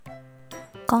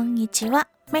こんにちは、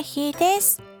メヒで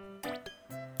す。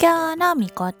今日の御言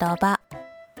葉、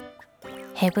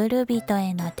へブル人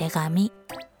への手紙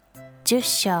10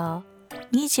章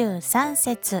23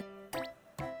節。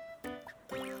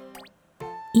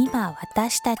今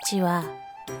私たちは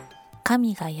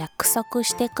神が約束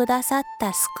してくださっ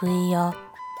た救いを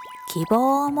希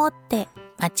望をもって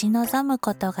待ち望む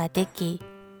ことができ、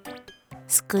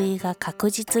救いが確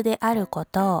実であるこ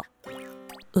とを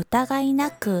疑い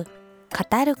なく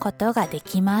語ることがで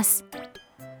きます。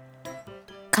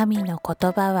神の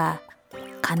言葉は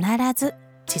必ず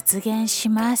実現し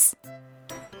ます。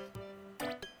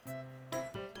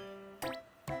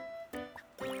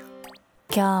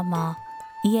今日も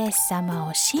イエス様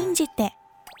を信じて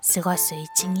過ごす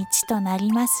一日とな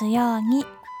りますように。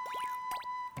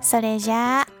それじ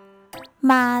ゃあ、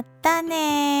また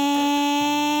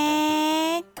ねー。